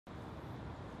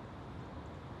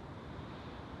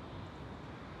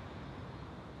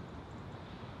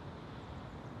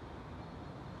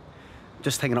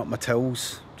Just hanging up my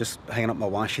towels, just hanging up my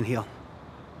washing here.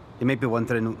 You may be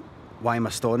wondering, why am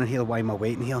I storing here? Why am I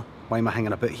waiting here? Why am I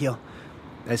hanging about here?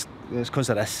 It's because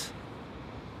of this.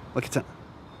 Look at it.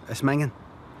 It's minging.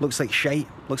 Looks like shite.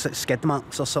 Looks like skid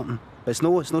marks or something. But it's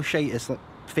no shite. It's like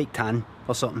fake tan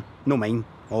or something. No mine,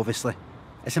 obviously.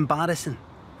 It's embarrassing.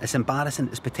 It's embarrassing.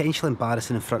 It's potentially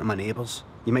embarrassing in front of my neighbours.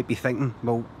 You might be thinking,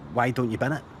 well, why don't you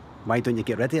bin it? Why don't you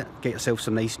get rid of it? Get yourself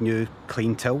some nice new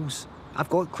clean towels. I've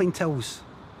got clean towels.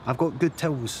 I've got good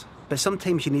towels. But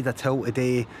sometimes you need a towel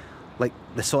today, like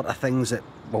the sort of things that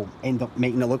will end up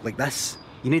making it look like this.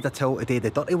 You need a towel to do the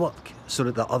dirty work so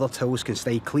that the other towels can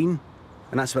stay clean.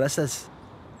 And that's what this is.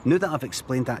 Now that I've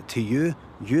explained that to you,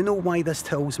 you know why this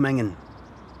towel's minging.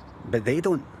 But they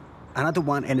don't. And I don't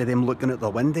want any of them looking out the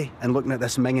window and looking at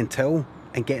this minging towel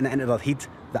and getting it into their head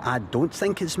that I don't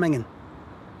think it's minging.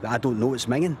 That I don't know it's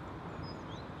minging.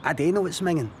 I do know it's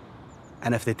minging.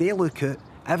 And if they do look out,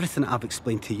 everything that I've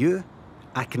explained to you,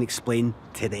 I can explain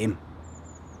to them.